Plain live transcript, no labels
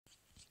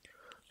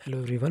Hello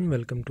everyone,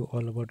 welcome to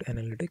All About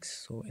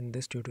Analytics. So in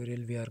this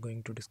tutorial we are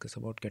going to discuss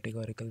about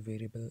categorical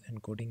variable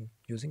encoding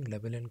using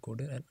Label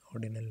Encoder and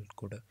Ordinal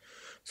Encoder.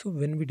 So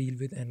when we deal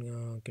with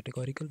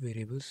categorical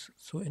variables,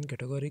 so in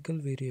categorical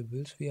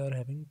variables we are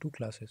having two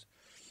classes.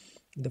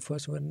 The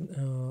first one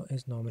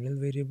is nominal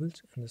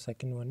variables and the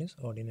second one is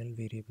ordinal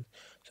variables.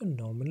 So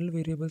nominal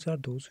variables are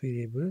those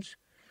variables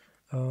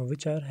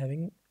which are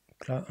having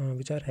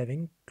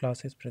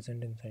classes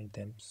present inside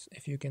them.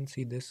 If you can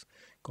see this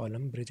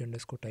column bridge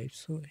underscore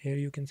types, so here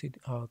you can see the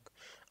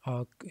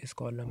arc is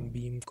column,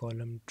 beam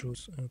column,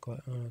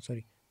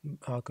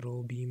 arc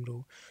row, beam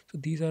row. So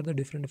these are the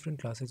different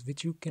classes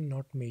which you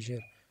cannot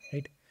measure,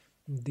 right?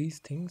 These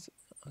things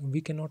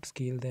we cannot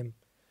scale them.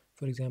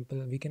 For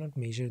example, we cannot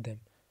measure them.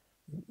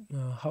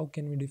 How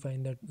can we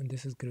define that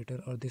this is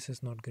greater or this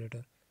is not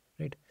greater,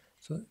 right?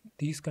 So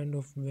these kind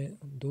of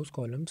those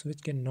columns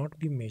which cannot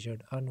be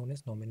measured are known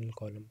as nominal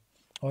column,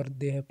 or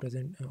they have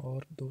present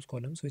or those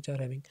columns which are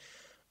having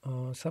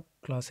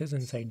subclasses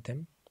inside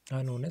them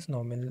are known as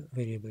nominal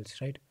variables,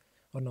 right?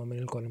 Or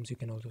nominal columns, you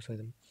can also say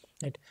them,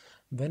 right?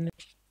 When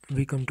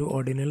we come to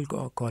ordinal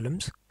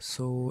columns,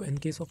 so in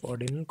case of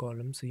ordinal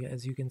columns,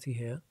 as you can see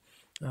here,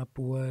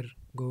 poor,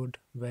 good,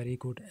 very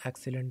good,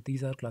 excellent,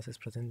 these are classes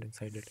present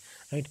inside it,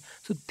 right?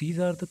 So these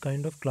are the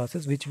kind of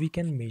classes which we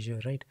can measure,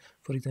 right?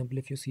 For example,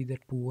 if you see that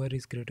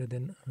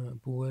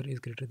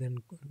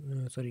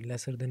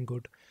lesser than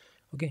good,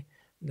 okay,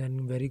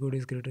 then very good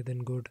is greater than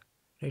good,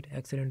 right?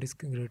 Excellent is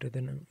greater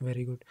than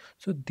very good.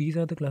 So these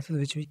are the classes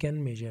which we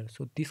can measure.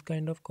 So these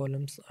kind of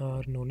columns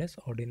are known as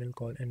ordinal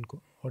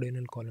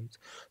columns.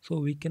 So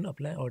we can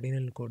apply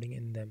ordinal encoding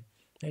in them,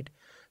 right?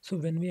 So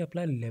when we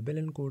apply label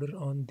encoder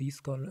on these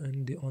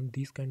on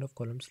these kind of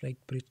columns like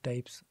bridge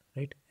types,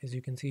 right? As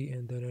you can see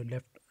in the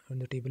left on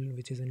the table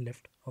which is in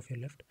left of your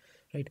left,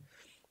 right?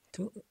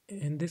 So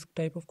in this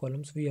type of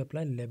columns we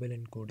apply label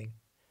encoding,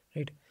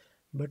 right?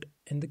 But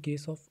in the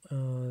case of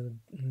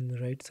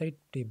right side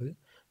table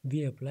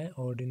we apply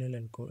ordinal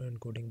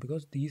encoding,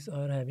 because these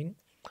are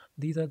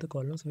the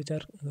columns which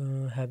are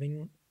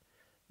having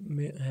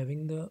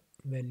the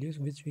values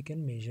which we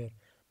can measure.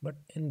 But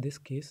in this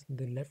case,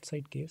 the left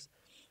side case,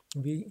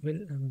 we will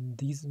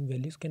these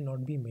values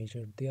cannot be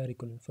measured, they are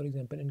equivalent. For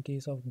example, in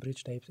case of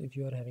bridge types, if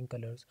you are having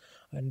colors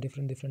and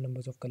different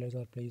numbers of colors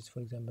are placed,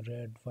 for example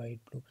red, white,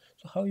 blue,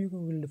 so how you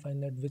will define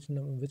that which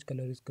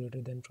color is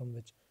greater than from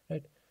which,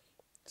 right?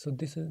 So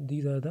these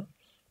are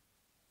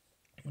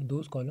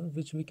those columns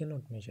which we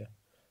cannot measure.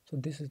 So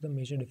this is the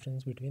major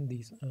difference between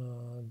these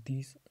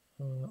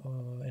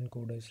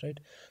encoders, right?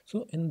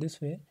 So in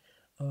this way,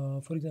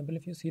 for example,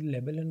 if you see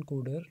label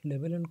encoder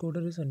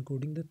is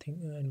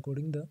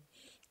encoding the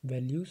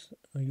values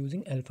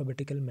using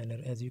alphabetical manner.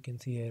 As you can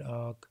see here,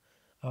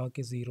 arc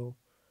is 0,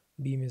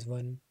 beam is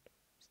 1,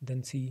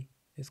 then C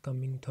is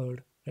coming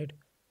third, right?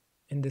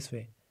 In this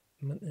way,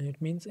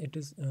 it means it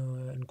is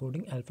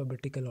encoding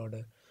alphabetical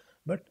order.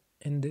 But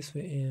in this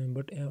way,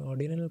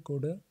 ordinal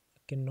encoder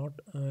cannot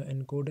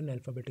encode in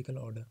alphabetical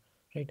order,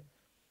 right?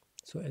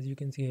 So as you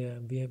can see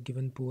here, we have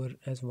given poor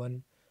as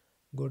 1,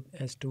 good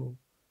as 2,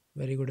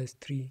 very good as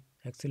 3,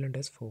 excellent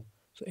as 4.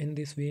 So in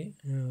this way,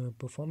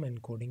 perform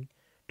encoding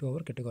to our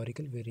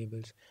categorical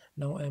variables.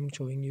 Now I am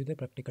showing you the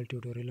practical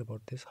tutorial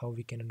about this, how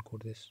we can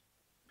encode this.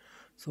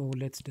 So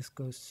let's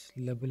discuss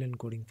label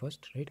encoding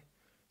first, right?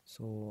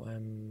 So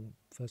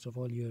first of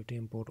all, you have to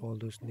import all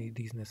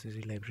these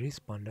necessary libraries,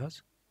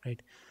 pandas,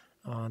 right?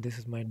 This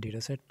is my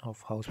dataset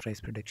of house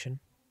price prediction,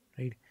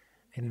 right?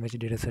 In which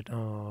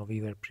dataset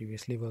we were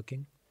previously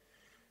working.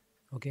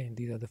 Okay,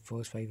 these are the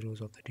first 5 rows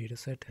of the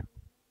dataset.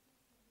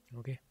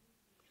 Okay,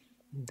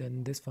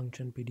 then this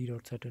function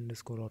pd.set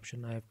underscore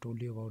option, I have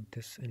told you about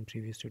this in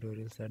previous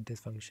tutorials, that this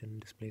function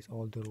displays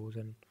all the rows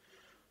and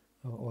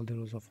all the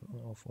rows of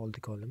all the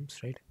columns,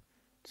 right?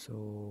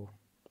 So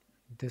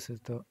this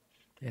is the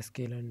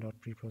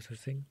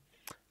scikit-learn.preprocessing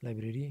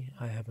library.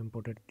 I have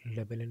imported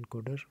label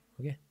encoder.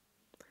 Okay,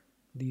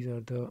 these are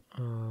the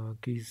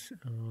keys,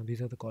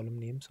 these are the column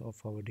names of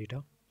our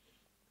data.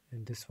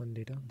 And this one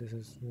data, this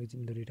is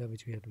the data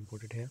which we have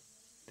imported here.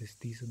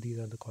 These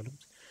are the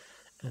columns,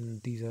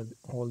 and these are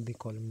all the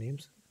column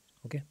names.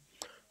 Okay,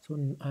 so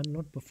I'm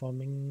not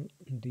performing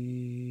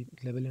the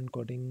label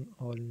encoding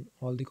on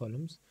all the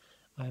columns.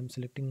 I am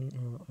selecting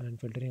and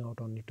filtering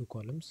out only 2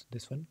 columns.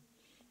 This one,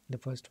 the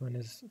first one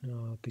is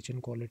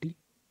kitchen quality,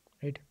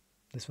 right?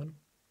 This one,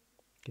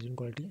 kitchen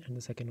quality, and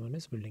the second one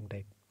is building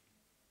type,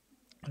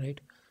 right?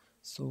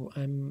 So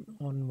I'm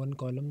on one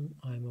column,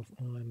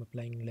 I'm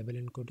applying label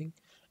encoding,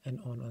 and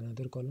on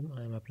another column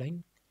I'm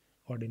applying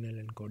ordinal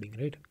encoding,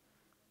 right?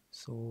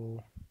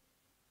 So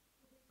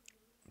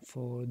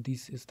for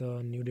this is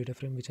the new data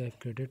frame which I have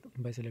created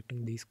by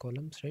selecting these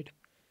columns, right?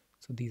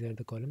 So these are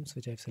the columns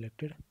which I have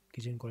selected: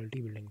 kitchen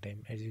quality, building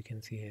time, as you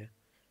can see here,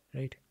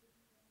 right?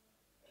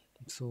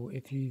 So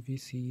if we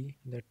see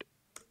that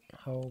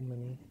how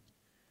many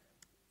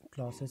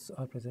classes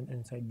are present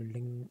inside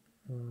building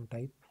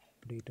type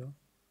data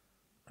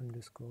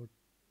underscore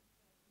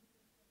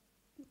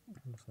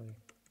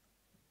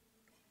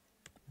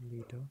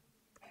data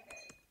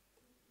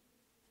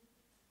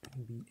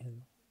bl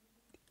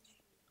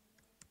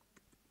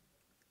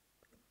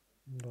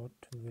dot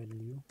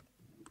value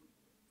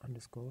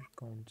underscore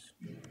counts.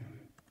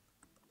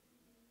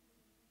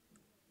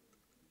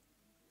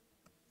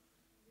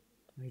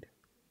 Right,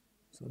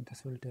 so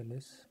this will tell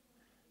us.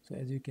 So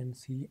as you can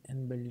see,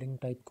 in building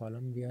type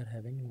column we are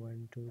having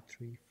 1 2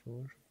 3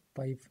 4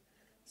 5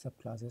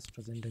 subclasses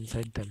present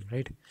inside them,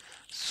 right?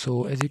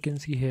 So as you can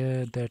see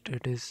here that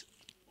it is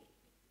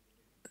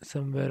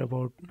somewhere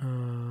about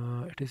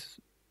it is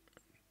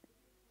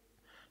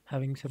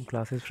having some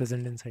classes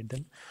present inside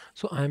them.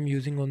 So I am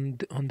using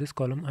on this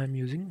column I am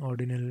using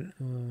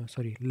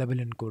label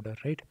encoder,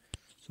 right?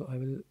 So I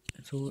will,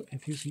 so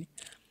if you see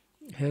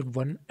here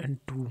 1 and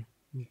 2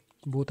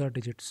 both are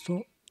digits,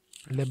 so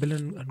label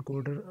and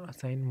encoder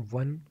assign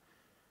 1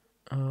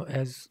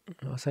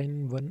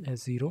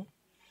 as 0,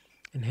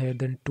 and here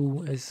then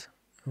 2 as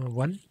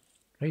 1,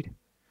 right?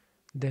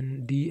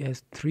 Then D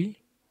as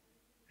 3,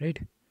 right?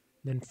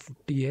 Then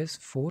T as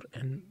 4,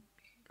 and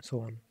so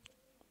on.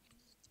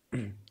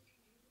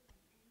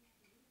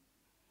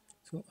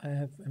 So I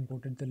have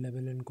imported the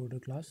label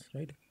encoder class,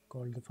 right?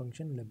 Called the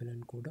function label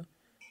encoder.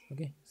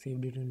 Okay,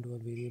 saved it into a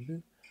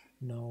variable.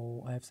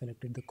 Now I have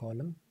selected the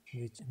column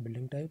which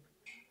building type.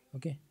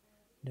 Okay,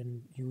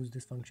 then use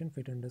this function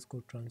fit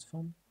underscore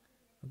transform.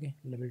 Okay,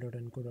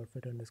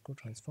 label.encode.fit underscore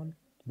transform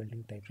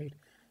building type, right?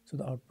 So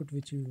the output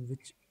which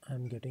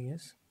I'm getting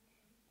is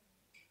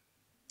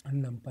a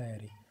numpy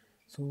array.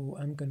 So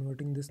I'm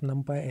converting this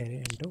numpy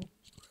array into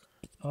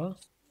a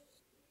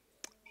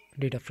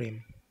data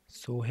frame.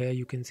 So here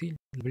you can see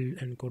label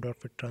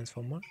encode.fit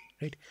transformer,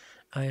 right?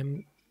 I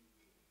am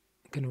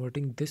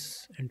converting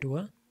this into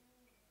a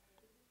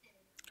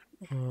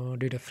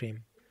data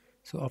frame.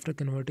 So after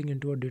converting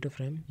into a data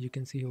frame, you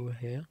can see over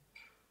here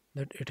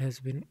that it has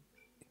been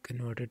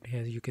converted.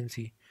 Here you can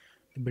see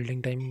the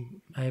building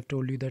time. I have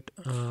told you that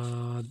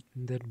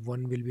that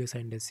 1 will be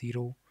assigned as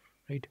 0,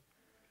 right?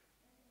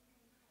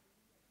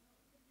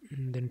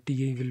 And then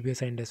TA will be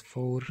assigned as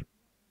 4,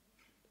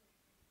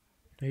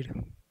 right?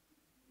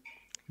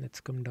 Let's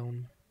come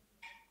down.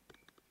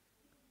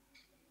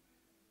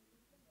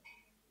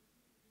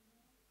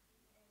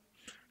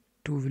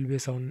 Two will be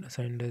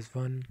assigned as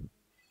 1,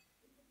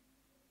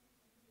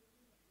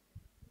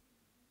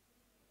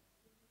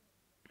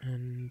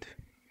 and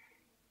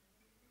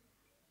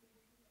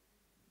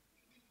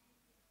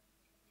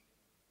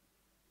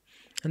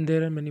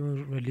there are many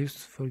more values.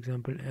 For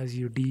example, as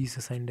UD is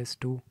assigned as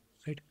 2,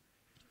 right?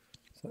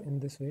 So in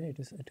this way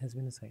it has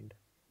been assigned,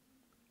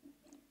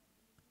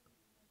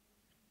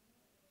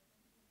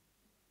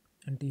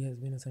 and T has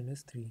been assigned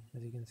as 3,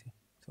 as you can see.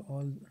 So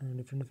all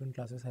different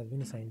classes has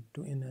been assigned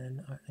to in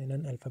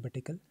an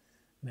alphabetical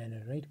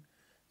manner, right?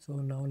 So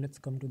now let's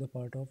come to the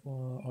part of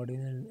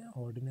ordinal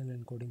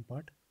encoding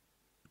part.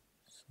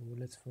 So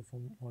let's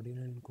perform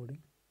ordinal encoding.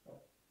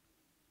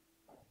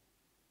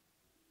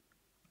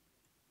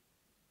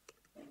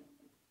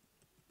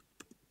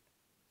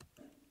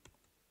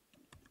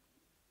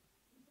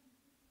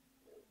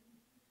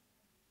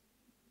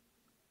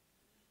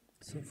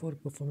 So for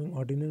performing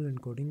ordinal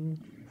encoding,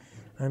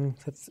 I'm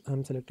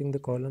selecting the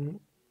column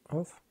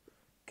of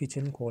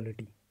kitchen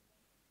quality.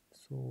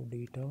 So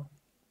data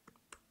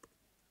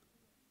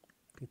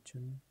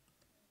kitchen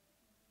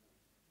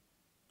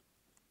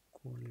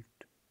quality,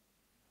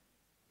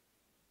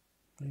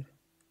 right?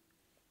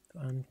 So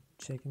I'm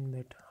checking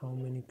that how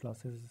many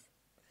classes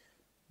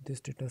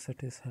this data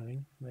set is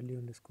having. Value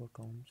underscore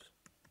counts.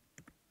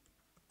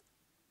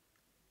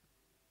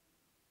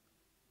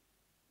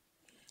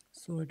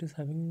 So it is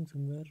having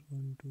somewhere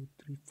 1 2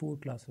 3 4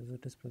 classes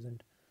it is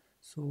present.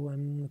 So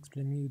I'm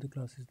explaining you the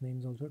classes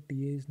names also. TA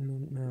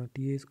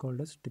is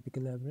called as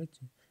typical average,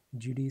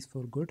 GD is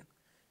for good,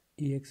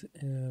 EX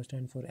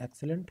stands for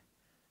excellent,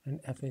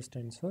 and FA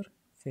stands for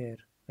fair,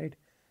 right?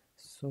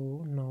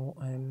 So now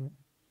I am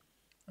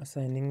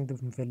assigning the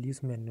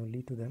values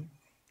manually to them,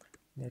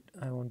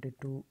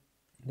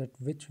 that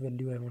which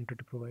value I wanted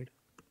to provide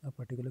a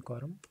particular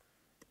column.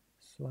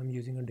 So I'm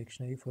using a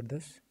dictionary for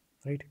this,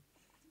 right?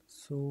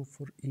 So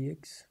for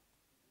EX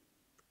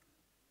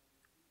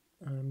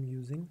I'm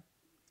using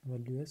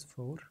value as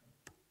 4,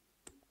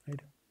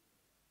 right?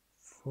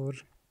 For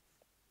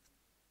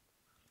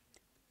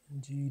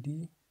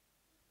GD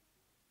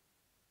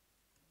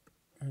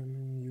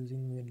I'm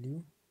using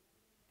value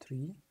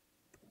 3.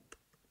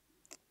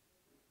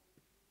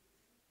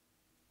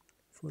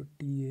 For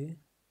TA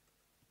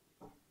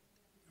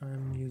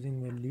I'm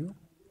using value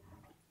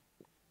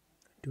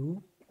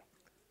 2,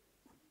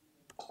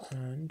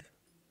 and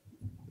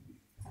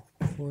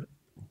for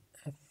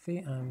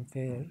FA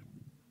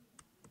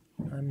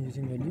I'm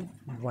using value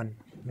 1,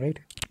 right?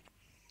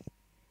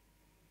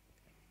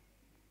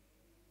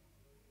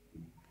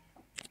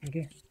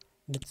 Okay,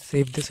 let's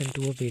save this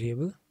into a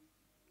variable.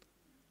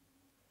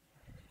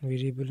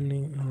 Variable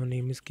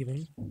name is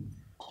given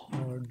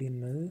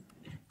ordinal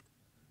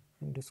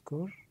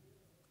underscore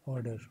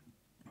order.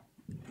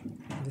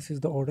 This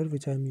is the order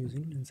which I am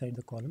using inside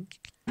the column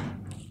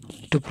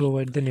to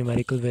provide the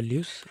numerical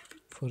values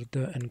for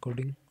the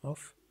encoding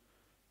of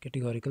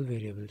categorical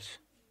variables.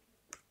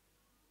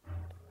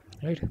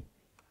 Right,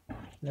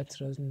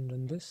 let's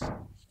run this.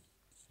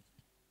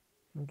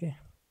 Okay,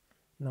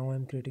 now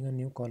I'm creating a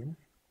new column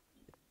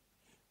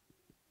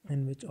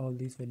in which all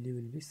these values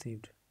will be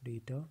saved.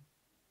 Data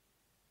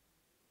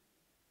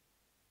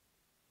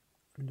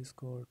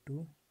underscore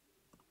to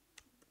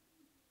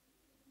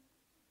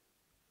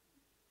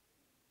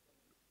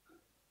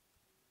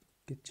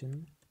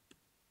kitchen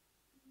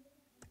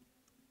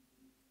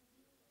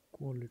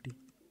quality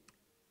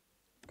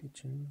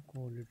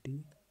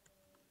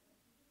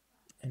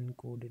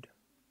encoded,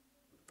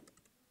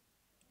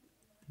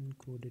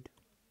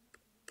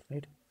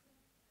 right?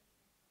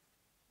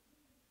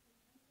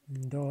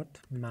 Dot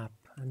map.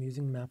 I'm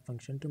using map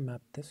function to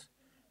map this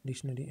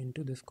dictionary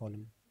into this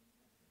column,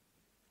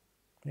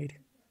 right?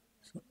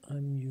 So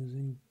I'm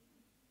using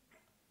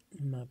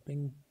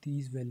mapping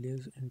these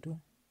values into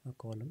a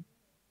column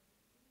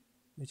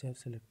which I've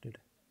selected,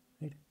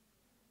 right?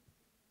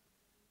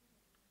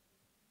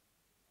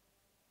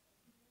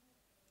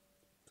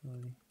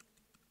 Sorry,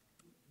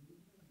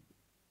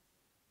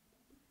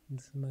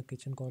 this is my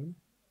kitchen column,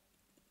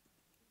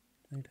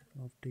 right,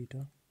 of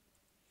data.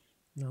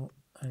 Now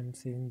I'm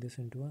saving this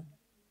into a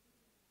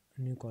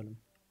new column.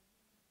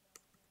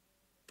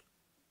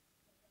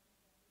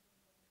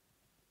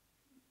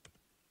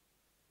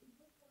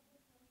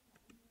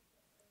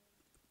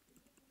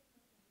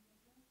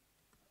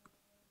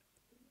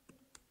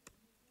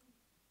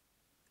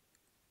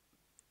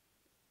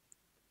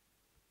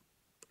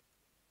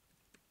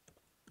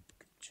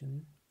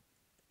 Kitchen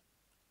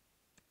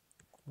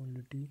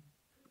quality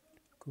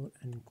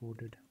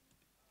encoded,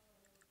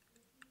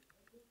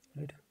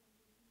 right?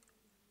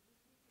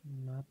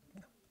 Map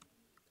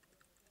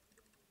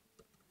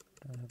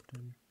I have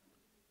done.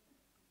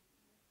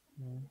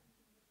 Now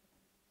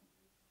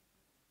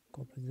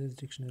copy this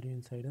dictionary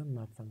inside a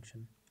map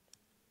function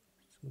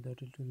so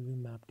that it will be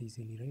mapped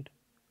easily, right?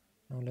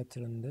 Now let's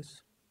run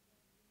this.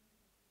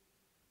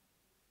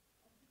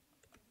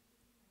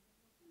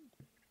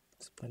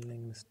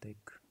 Spelling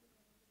mistake.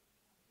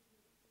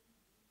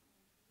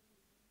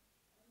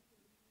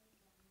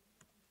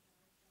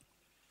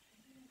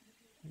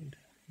 Right.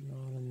 Now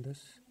run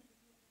this.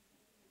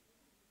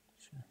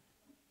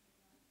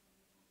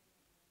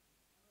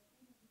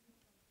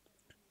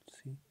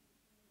 See,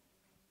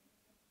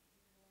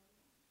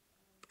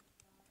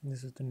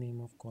 this is the name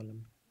of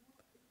column,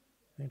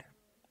 right?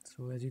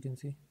 So as you can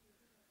see,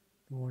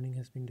 the warning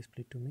has been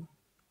displayed to me,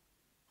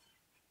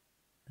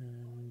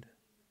 and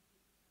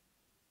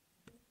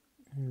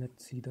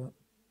let's see the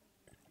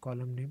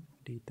column name,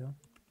 data,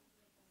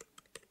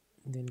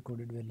 the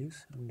encoded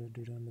values under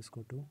data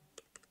underscore 2.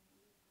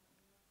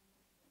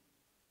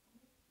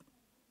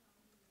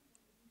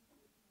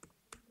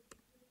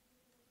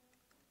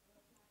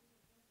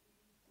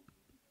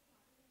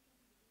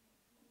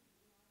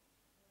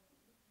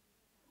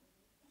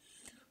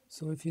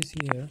 So if you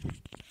see here,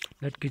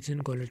 that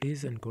kitchen quality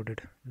is encoded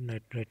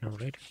right now,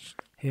 right?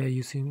 Here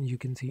you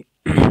can see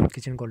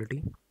kitchen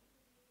quality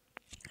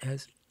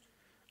as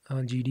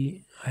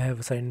GD. I have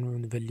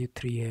assigned value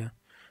 3 here.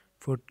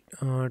 For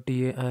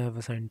TA I have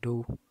assigned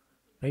 2,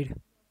 right?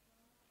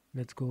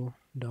 Let's go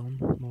down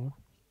more.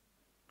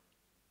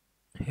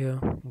 Here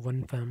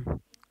one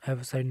fam I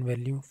have assigned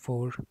value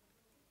 4.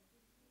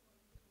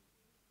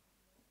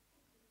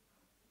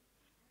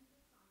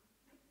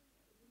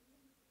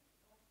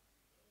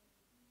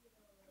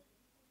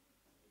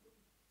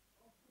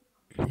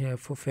 Here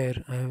for fair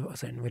I have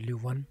assigned value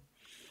 1,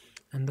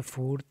 and the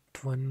fourth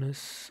one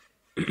is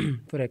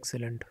for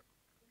excellent.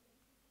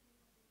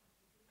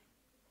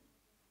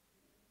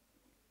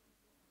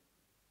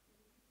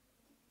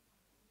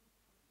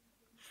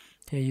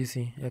 Here you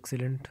see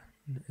excellent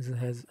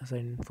has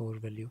assigned 4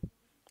 value,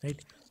 right?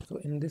 So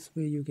in this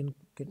way you can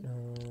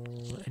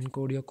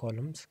encode your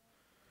columns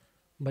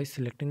by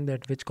selecting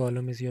that which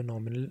column is your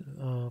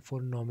nominal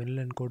for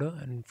nominal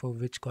encoder and for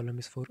which column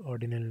is for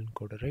ordinal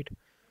encoder, right?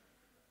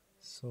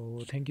 So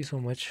thank you so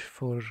much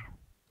for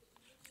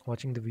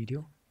watching the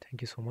video.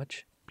 Thank you so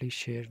much. Please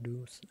share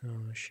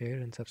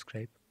and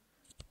subscribe.